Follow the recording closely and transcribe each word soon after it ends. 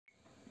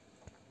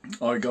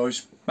Hi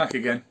guys, back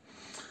again.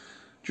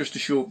 Just a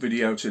short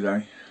video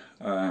today.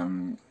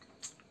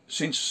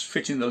 Since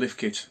fitting the lift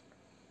kit,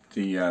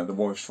 the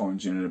wife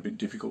finds it a bit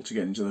difficult to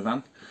get into the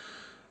van.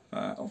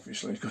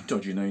 Obviously, it's got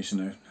dodgy knees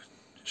and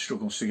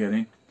struggles to get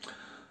in.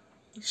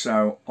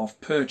 So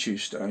I've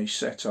purchased a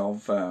set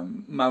of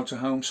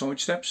motorhome side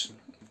steps.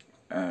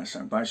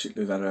 So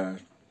basically, they're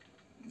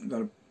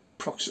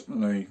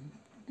approximately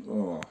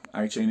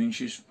 18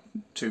 inches,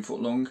 2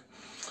 foot long,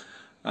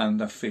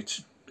 and they fit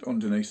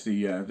underneath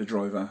the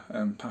driver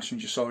and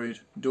passenger side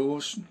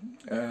doors,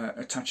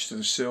 attached to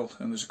the sill,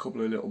 and there's a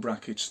couple of little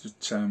brackets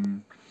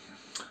that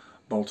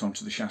bolt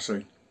onto the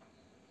chassis.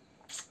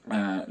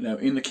 Now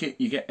in the kit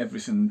you get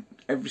everything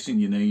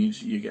you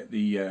need. You get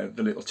the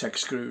little tech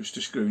screws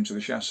to screw into the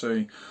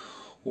chassis,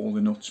 all the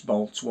nuts,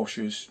 bolts,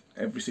 washers,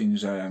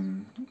 everything's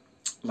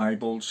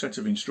labelled, set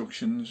of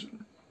instructions,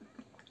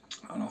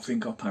 and I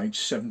think I paid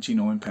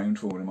 £79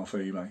 for them off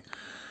eBay.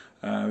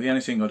 The only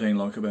thing I didn't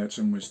like about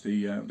them was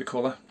the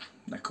colour.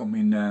 They come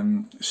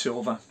in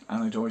silver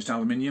anodised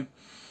aluminium.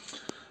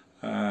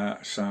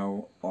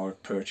 So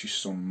I've purchased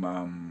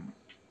some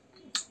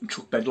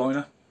truck bed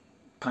liner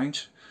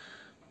paint,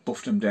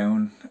 buffed them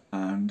down,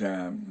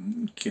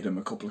 and give them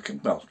a couple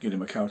of give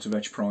them a coat of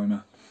edge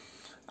primer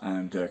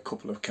and a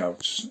couple of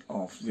coats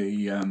of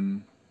the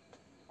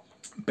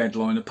bed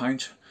liner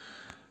paint.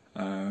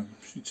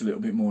 It's a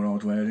little bit more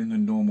hard wearing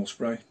than normal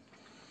spray.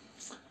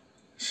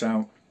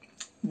 So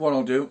what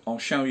I'll do, I'll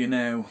show you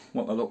now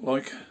what they look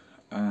like,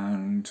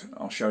 and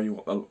I'll show you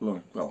what they look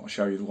like. Well, I'll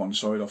show you the one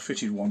side. I've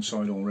fitted one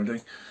side already,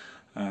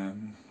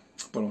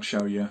 but I'll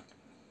show you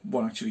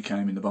what actually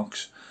came in the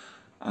box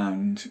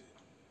and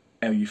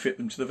how you fit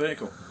them to the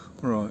vehicle.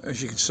 Right,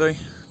 as you can see,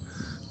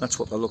 that's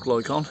what they look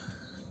like on.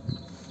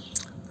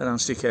 They don't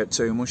stick out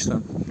too much,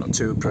 they're not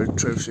too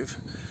protrusive.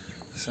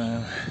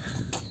 So,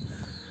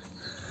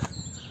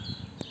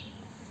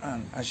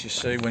 and as you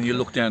see, when you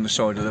look down the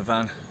side of the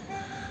van,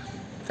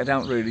 they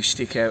don't really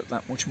stick out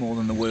that much more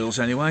than the wheels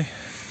anyway.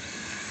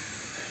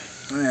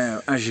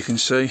 Now, as you can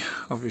see,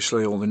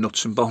 obviously all the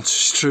nuts and bolts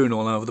are strewn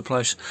all over the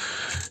place.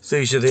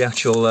 These are the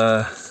actual,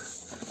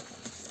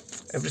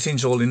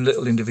 everything's all in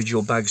little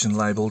individual bags and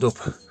labelled up.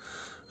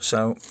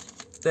 So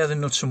they're the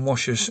nuts and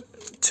washers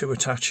to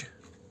attach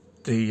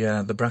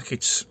the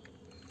brackets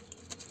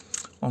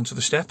onto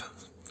the step.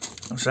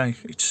 I say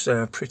it's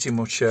pretty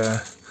much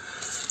there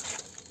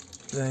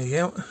you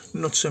go,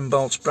 nuts and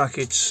bolts,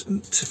 brackets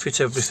to fit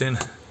everything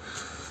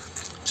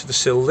to the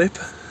sill lip,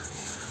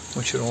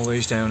 which are all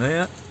these down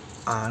here,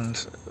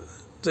 and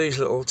these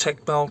little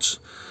tech bolts,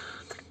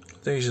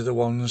 these are the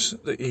ones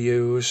that you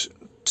use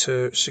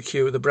to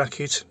secure the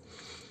bracket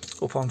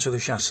up onto the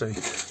chassis.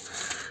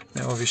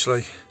 Now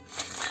obviously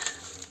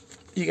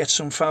you get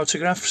some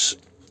photographs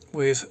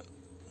with,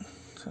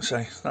 I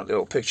say, that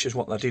little picture is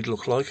what they did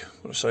look like,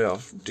 but I say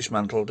I've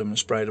dismantled them and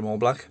sprayed them all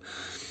black.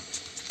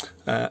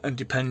 And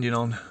depending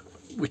on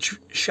which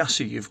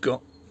chassis you've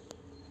got,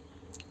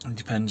 it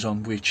depends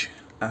on which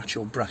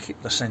actual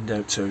bracket they send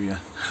out to you.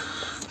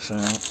 So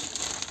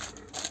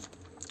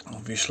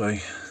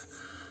obviously,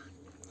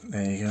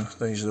 there you go,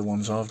 these are the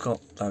ones I've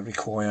got. They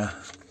require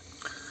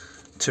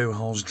 2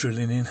 holes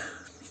drilling in,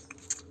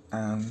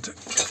 and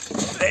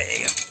there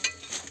you go.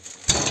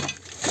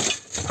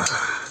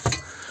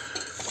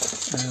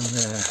 And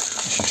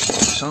let's just get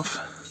this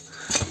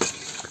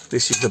off.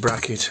 This is the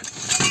bracket.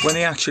 When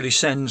he actually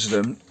sends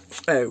them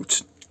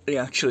out, he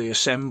actually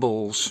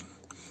assembles,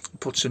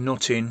 puts a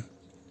nut in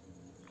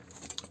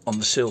on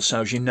the sill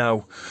so as you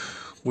know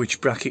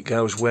which bracket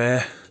goes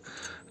where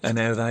and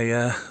how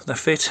they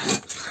fit,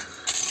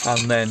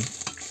 and then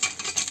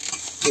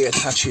he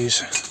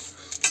attaches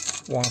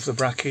one of the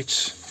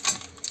brackets.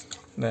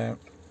 Now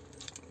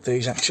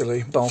these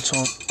actually bolt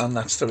on, and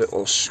that's the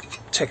little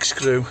tech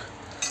screw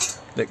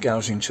that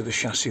goes into the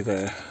chassis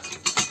there.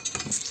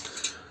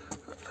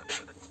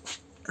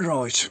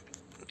 Right,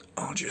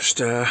 I'll just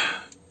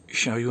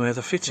show you where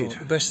they're fitted. Well,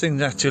 the best thing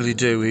to actually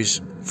do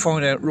is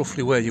find out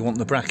roughly where you want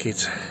the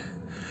bracket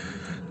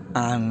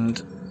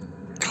and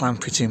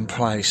clamp it in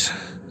place,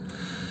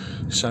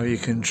 so you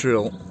can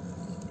drill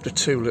the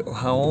 2 little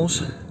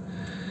holes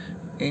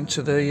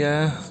into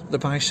the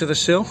base of the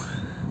sill,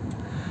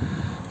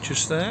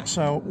 just there.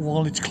 So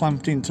while it's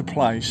clamped into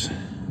place,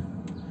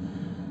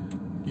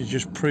 you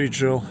just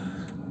pre-drill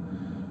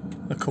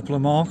a couple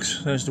of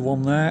marks. There's the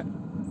one there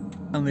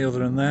and the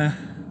other in there,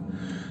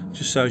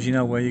 just so as you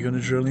know where you're going to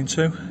drill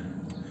into.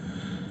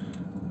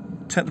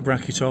 Take the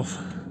bracket off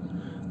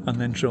and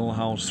then drill the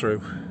holes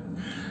through.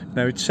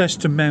 Now it says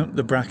to mount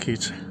the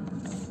bracket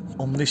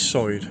on this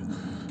side,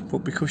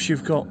 but because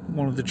you've got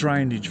one of the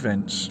drainage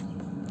vents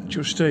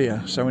just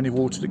here, so any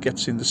water that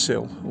gets in the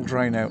sill will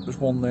drain out. There's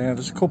one there,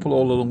 there's a couple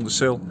all along the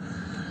sill.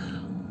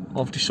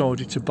 I've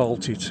decided to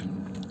bolt it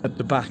at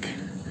the back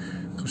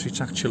because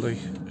it's actually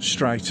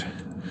straight,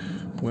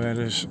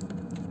 whereas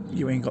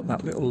you ain't got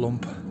that little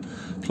lump,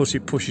 plus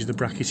it pushes the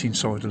bracket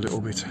inside a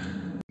little bit.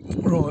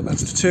 Right,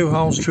 that's the 2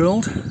 holes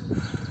drilled.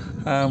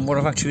 What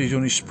I've actually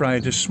done is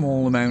sprayed a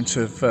small amount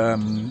of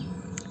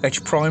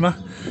etch primer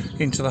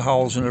into the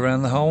holes and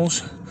around the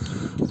holes,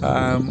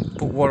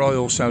 but what I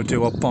also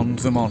do, I bond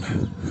them on.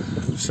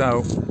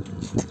 So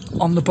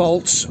on the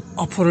bolts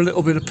I put a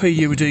little bit of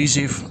PU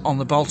adhesive on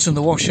the bolts and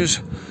the washers,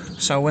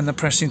 so when they're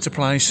pressed into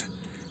place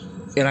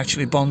it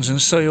actually bonds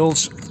and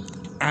seals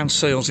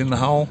in the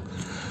hole.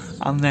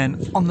 And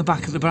then on the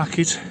back of the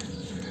bracket,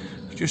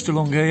 just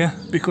along here,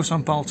 because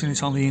I'm bolting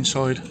it on the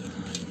inside,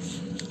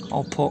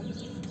 I'll put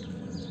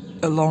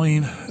a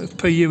line of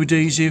PU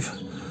adhesive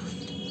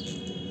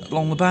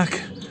along the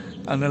back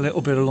and a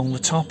little bit along the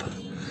top,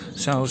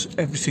 so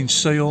everything's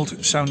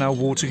sealed, so no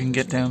water can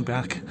get down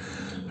back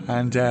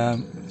and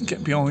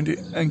get behind it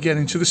and get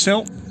into the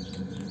cell.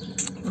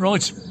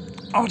 Right,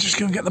 I'll just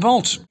go and get the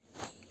bolts.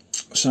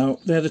 So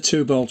they're the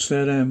two bolts,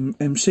 they're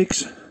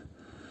M6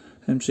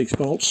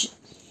 bolts.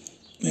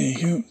 There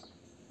you go.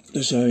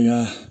 There's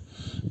a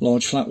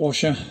large flat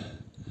washer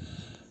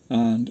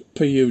and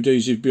PU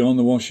adhesive behind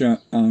the washer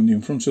and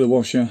in front of the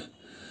washer,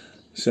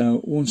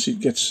 so once it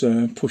gets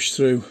pushed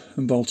through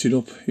and bolted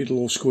up, it'll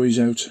all squeeze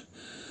out,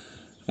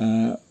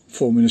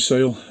 forming a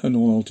seal. And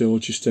all I'll do, I'll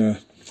just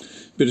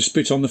bit of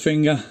spit on the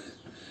finger,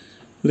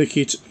 lick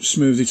it,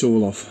 smooth it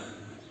all off,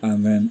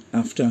 and then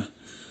after,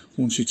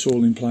 once it's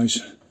all in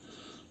place,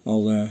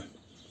 I'll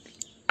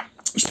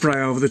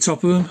spray over the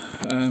top of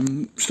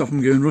them, stop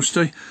them going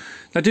rusty.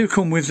 They do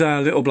come with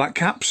little black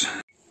caps.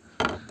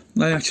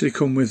 They actually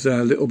come with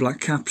little black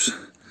caps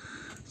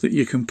that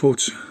you can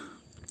put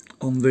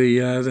on the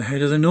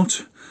head of the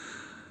nut,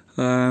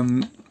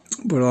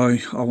 but I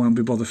won't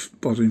be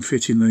bothering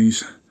fitting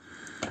these.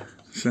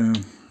 So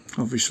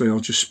obviously I'll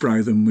just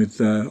spray them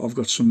with, I've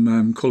got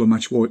some colour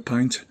match white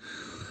paint,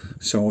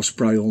 so I'll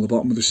spray all the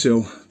bottom of the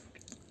sill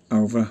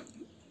over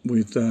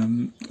with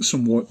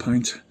some white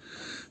paint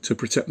to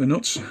protect the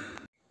nuts.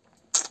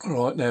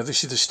 Right, now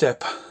this is the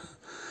step.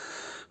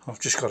 I've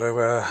just got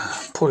to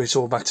put it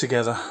all back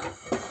together.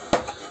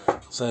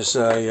 There's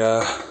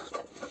a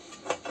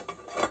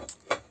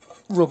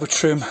rubber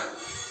trim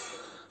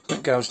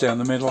that goes down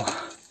the middle,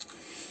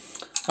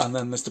 and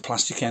then there's the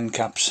plastic end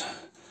caps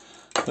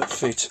that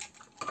fit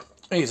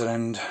either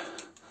end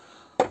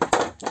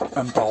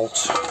and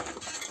bolt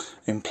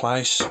in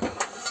place.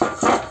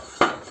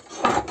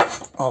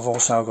 I've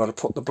also got to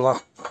put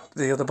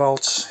the other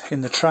bolts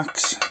in the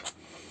tracks,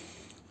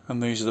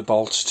 and these are the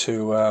bolts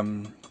to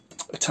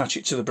attach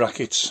it to the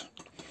brackets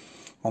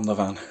on the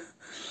van.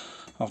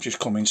 I've just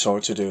come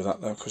inside to do that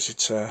though, because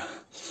it's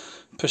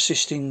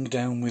persisting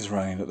down with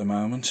rain at the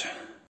moment.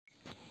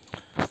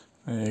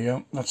 There you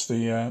go, that's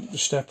the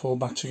step all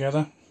back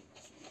together.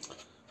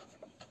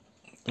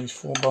 These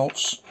 4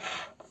 bolts,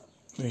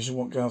 these are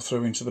what go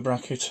through into the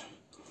bracket.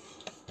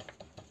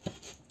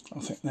 I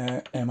think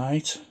they're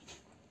M8,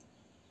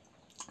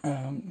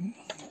 and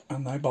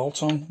they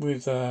bolt on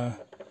with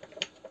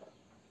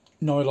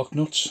nylock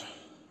nuts,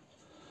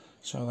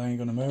 so they ain't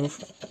going to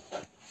move.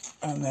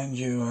 And then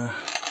you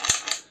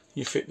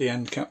fit the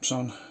end caps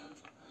on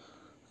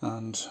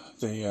and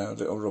the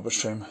little rubber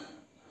trim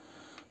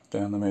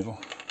down the middle.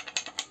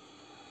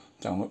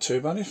 Don't look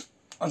too bad, if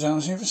I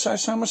don't even say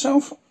so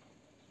myself.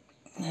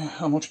 Yeah,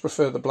 I much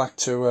prefer the black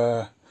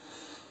to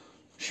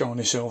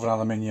shiny silver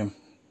aluminium.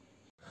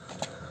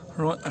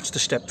 Right, that's the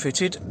step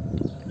fitted,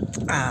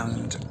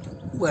 and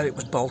where it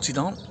was bolted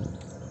on,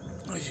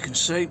 as you can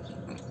see,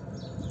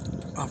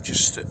 I've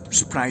just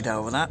sprayed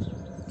over that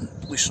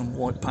with some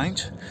white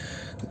paint,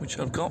 which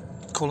I've got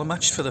colour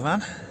matched for the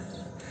van.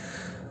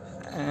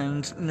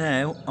 And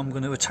now I'm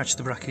going to attach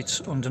the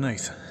brackets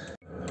underneath.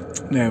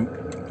 Now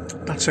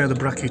that's how the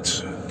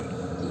brackets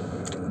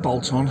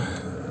bolt on.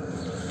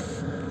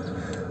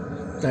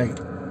 They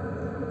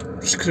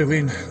screw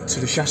in to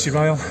the chassis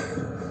rail.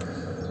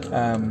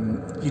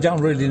 You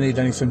don't really need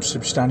anything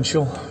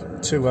substantial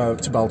to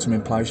bolt them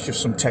in place,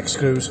 just some Tek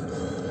screws,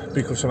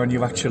 because when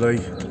you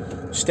actually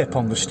step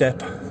on the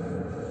step,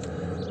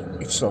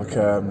 it's like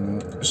a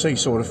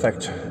seesaw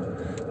effect.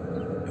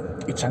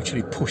 It's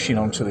actually pushing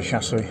onto the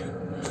chassis.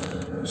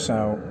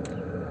 So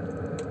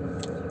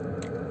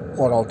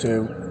what I'll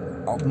do,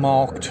 I've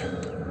marked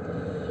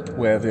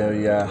where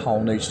the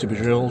hole needs to be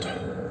drilled.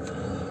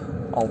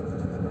 I'll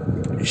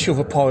shove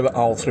a pilot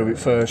hole through it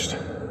first,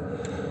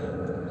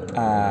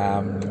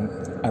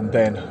 and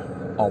then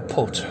I'll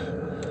put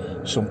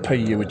some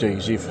PU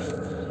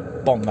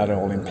adhesive, bond that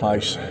all in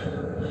place.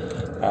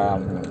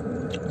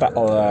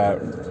 That'll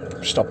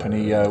stop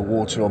any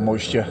water or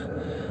moisture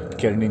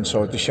getting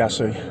inside the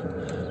chassis.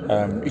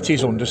 It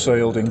is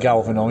undersealed and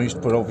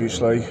galvanised, but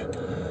obviously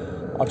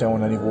I don't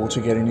want any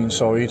water getting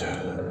inside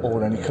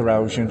or any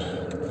corrosion,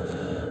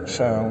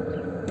 so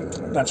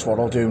that's what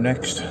I'll do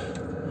next.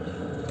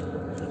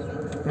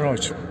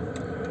 Right,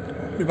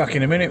 be back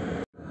in a minute.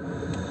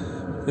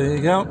 There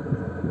you go,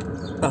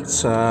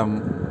 that's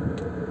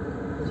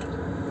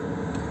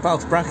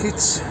both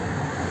brackets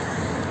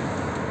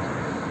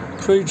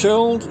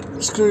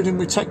pre-drilled, screwed in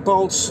with Tek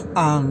bolts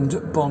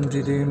and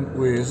bonded in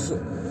with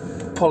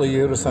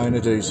polyurethane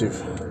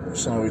adhesive,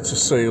 so it's a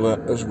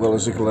sealer as well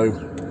as a glue.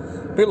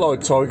 A bit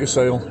like Tiger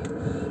Seal,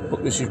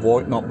 but this is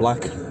white, not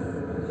black.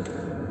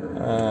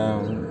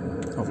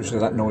 especially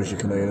that noise you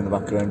can hear in the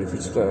background if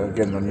it's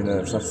getting on your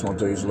nerves. That's my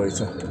diesel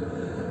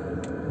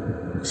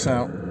heater.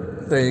 So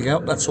there you go,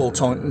 that's all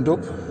tightened up.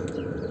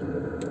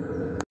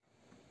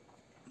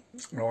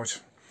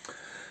 Right,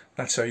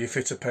 that's how you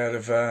fit a pair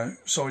of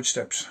side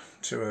steps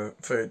to a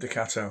Fiat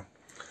Ducato.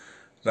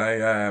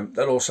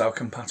 They're also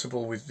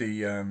compatible with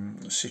the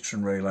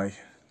Citroen Relay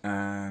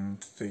and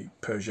the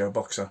Peugeot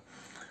Boxer,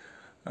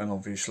 and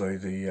obviously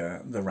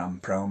the Ram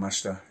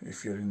ProMaster.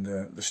 If you're in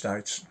the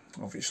States,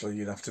 obviously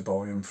you'd have to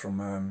buy them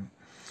from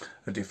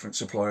a different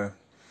supplier.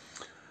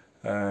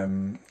 I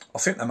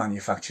think they're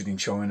manufactured in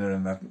China,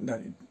 and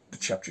the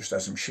chap just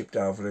has them shipped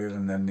over here,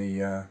 and then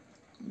he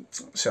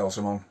sells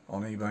them on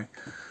eBay.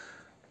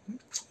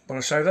 But I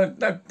say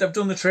they've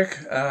done the trick.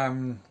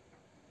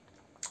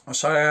 I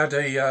say I had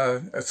a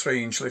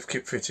 3-inch lift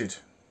kit fitted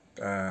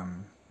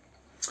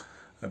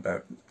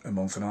about a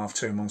month and a half,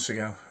 2 months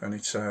ago, and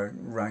it's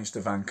raised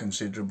the van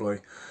considerably.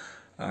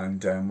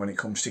 And when it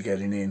comes to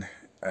getting in,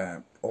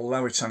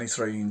 although it's only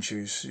 3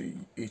 inches,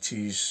 it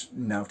is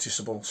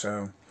noticeable.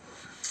 So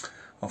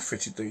I've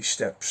fitted these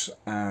steps,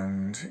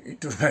 and it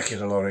does make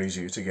it a lot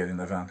easier to get in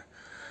the van.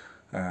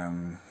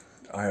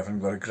 I haven't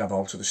got to grab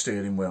hold of the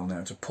steering wheel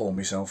now to pull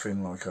myself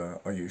in like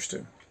I used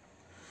to.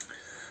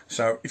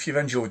 So if you've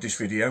enjoyed this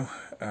video,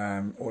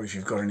 or if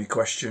you've got any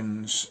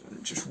questions,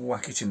 just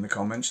whack it in the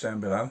comments down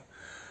below.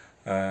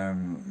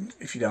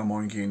 If you don't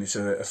mind giving it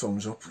a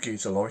thumbs up, give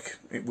it a like,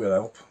 it will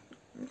help.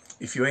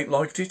 If you ain't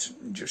liked it,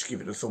 just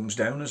give it a thumbs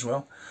down as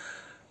well.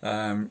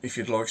 If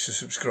you'd like to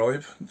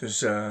subscribe,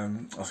 there's I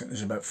think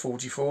there's about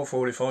 45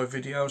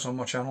 videos on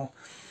my channel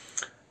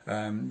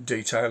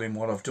detailing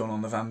what I've done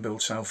on the van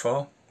build so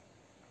far,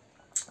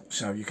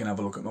 so you can have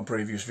a look at my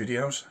previous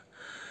videos.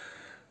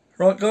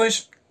 Right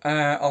guys,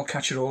 I'll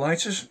catch you all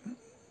later.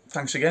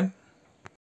 Thanks again.